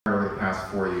last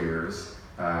 4 years,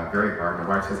 very hard. My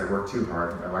wife says I work too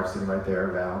hard. My wife's sitting right there,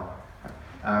 Val.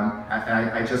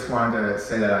 I just wanted to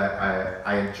say that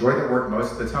I enjoy the work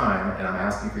most of the time, and I'm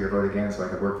asking for your vote again so I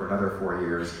could work for another 4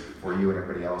 years for you and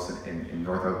everybody else in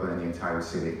North Oakland and the entire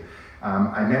city.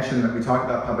 I mentioned that we talked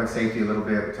about public safety a little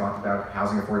bit, we talked about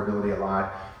housing affordability a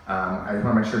lot. I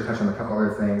want to make sure to touch on a couple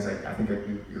other things. I think that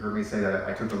you heard me say that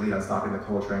I took the lead on stopping the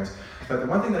coal trains. But the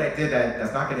one thing that I did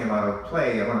that's not getting a lot of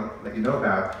play, I want to let you know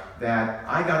about, that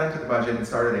I got into the budget and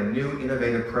started a new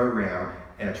innovative program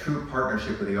and a true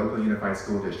partnership with the Oakland Unified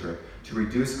School District to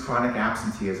reduce chronic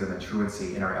absenteeism and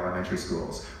truancy in our elementary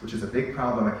schools, which is a big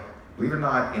problem, believe it or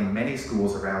not, in many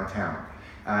schools around town.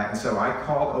 And so I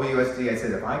called OUSD, I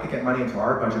said if I could get money into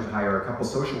our budget to hire a couple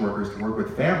social workers to work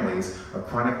with families of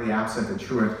chronically absent and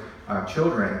truant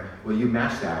children, will you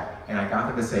match that? And I got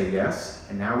them to say yes,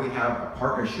 and now we have a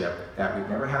partnership that we've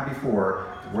never had before,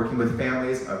 working with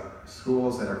families of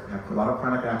schools that have a lot of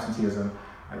chronic absenteeism.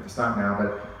 I have to stop now,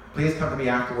 but please come to me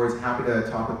afterwards, happy to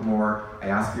talk with more. I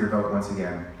ask for your vote once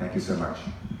again. Thank you so much.